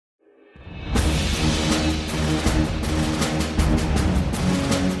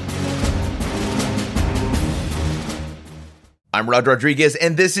I'm Rod Rodriguez,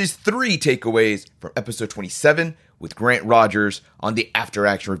 and this is 3 takeaways from episode 27 with Grant Rogers on the After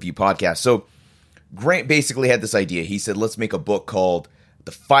Action Review podcast. So Grant basically had this idea. He said, let's make a book called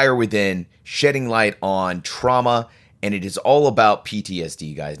The Fire Within, shedding light on trauma, and it is all about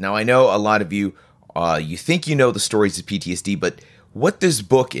PTSD, guys. Now, I know a lot of you, you think you know the stories of PTSD, but what this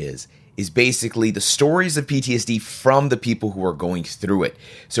book is basically the stories of PTSD from the people who are going through it.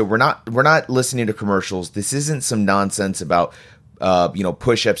 So we're not listening to commercials. This isn't some nonsense about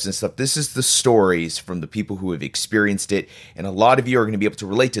push-ups and stuff. This is the stories from the people who have experienced it, and a lot of you are going to be able to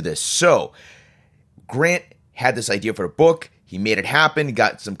relate to this. So Grant had this idea for a book. He made it happen. He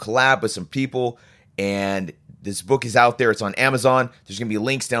got some collab with some people, and this book is out there. It's on Amazon. There's going to be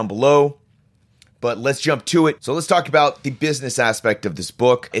links down below. But let's jump to it. So let's talk about the business aspect of this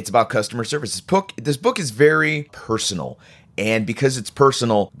book. It's about customer service. This book is very personal. And because it's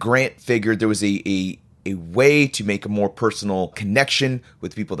personal, Grant figured there was a way to make a more personal connection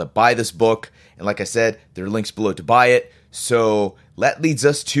with people that buy this book. And like I said, there are links below to buy it. So that leads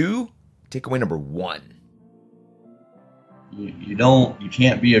us to takeaway number 1. You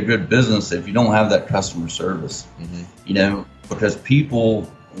can't be a good business if you don't have that customer service. Because people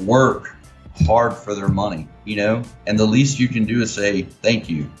work hard for their money, and the least you can do is say thank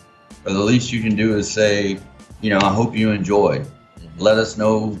you, or the least you can do is say, I hope you enjoy. Let us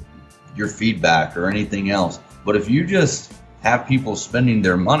know your feedback or anything else. But if you just have people spending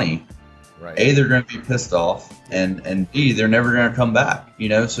their money, right, A, they're going to be pissed off, and B, they're never going to come back.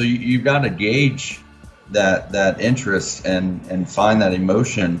 So you've got to gauge that interest and find that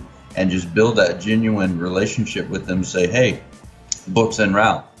emotion and just build that genuine relationship with them. Say, hey, book's en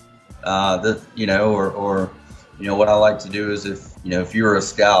route. What I like to do is if you're a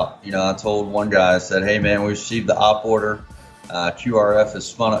scout, I told one guy, I said, hey man, we received the op order, QRF is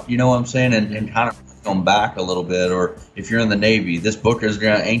spun up, you know what I'm saying? And kind of come back a little bit. Or if you're in the Navy, this book is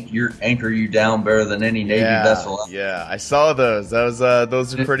going to anchor you down better than any Navy vessel. Yeah, I saw those. Those are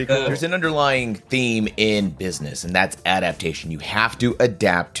pretty cool. There's an underlying theme in business, and that's adaptation. You have to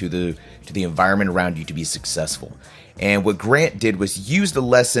adapt to the environment around you to be successful. And what Grant did was use the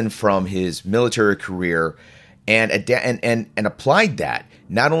lesson from his military career and applied that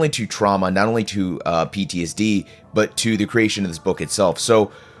not only to trauma, not only to PTSD, but to the creation of this book itself.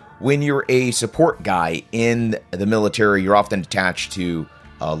 So when you're a support guy in the military, you're often attached to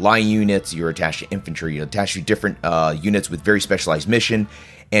line units, you're attached to infantry, you're attached to different units with very specialized mission.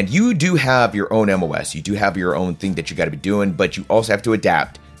 And you do have your own MOS. You do have your own thing that you got to be doing, but you also have to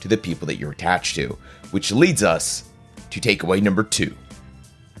adapt to the people that you're attached to, which leads us to takeaway number 2.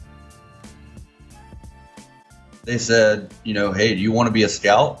 They said, hey, do you want to be a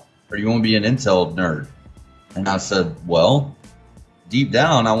scout or do you want to be an intel nerd? And I said, well, deep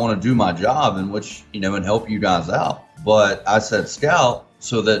down, I want to do my job and help you guys out. But I said scout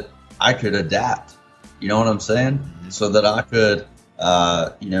so that I could adapt. You know what I'm saying? Mm-hmm. So that I could,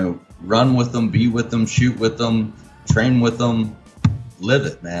 run with them, be with them, shoot with them, train with them, live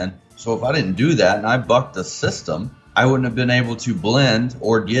it, man. So if I didn't do that and I bucked the system, I wouldn't have been able to blend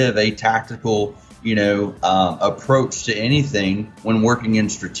or give a tactical, approach to anything when working in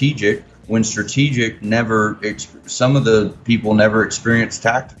strategic. When strategic some of the people never experience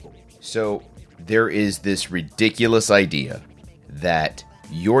tactical. So there is this ridiculous idea that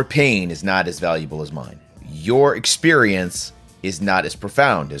your pain is not as valuable as mine. Your experience is not as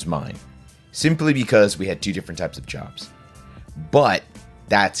profound as mine, simply because we had 2 different types of jobs. But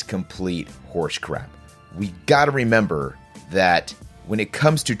that's complete horse crap. We got to remember that when it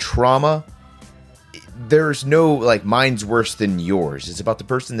comes to trauma, there's no mine's worse than yours. It's about the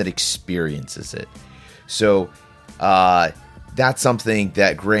person that experiences it. So that's something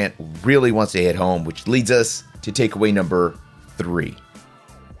that Grant really wants to hit home, which leads us to takeaway number 3.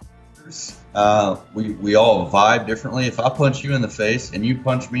 We all vibe differently. If I punch you in the face and you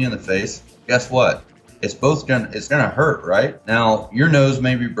punch me in the face, guess what? It's gonna hurt, right? Now your nose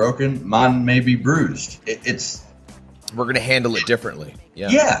may be broken, mine may be bruised. We're gonna handle it differently.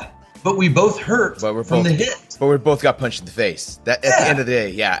 Yeah, but we both hurt from the hit. But we both got punched in the face. At the end of the day,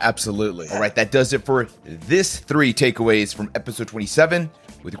 yeah, absolutely. All right, that does it for this 3 takeaways from episode 27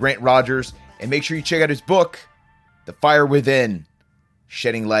 with Grant Rogers. And make sure you check out his book, The Fire Within,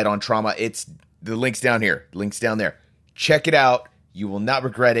 shedding light on trauma. It's the link's down here, links down there. Check it out. You will not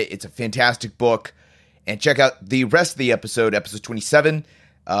regret it. It's a fantastic book. And check out the rest of the episode 27.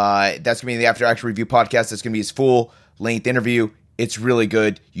 That's going to be the After Action Review podcast. That's going to be his full-length interview. It's really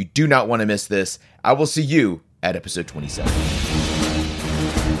good. You do not want to miss this. I will see you at episode 27.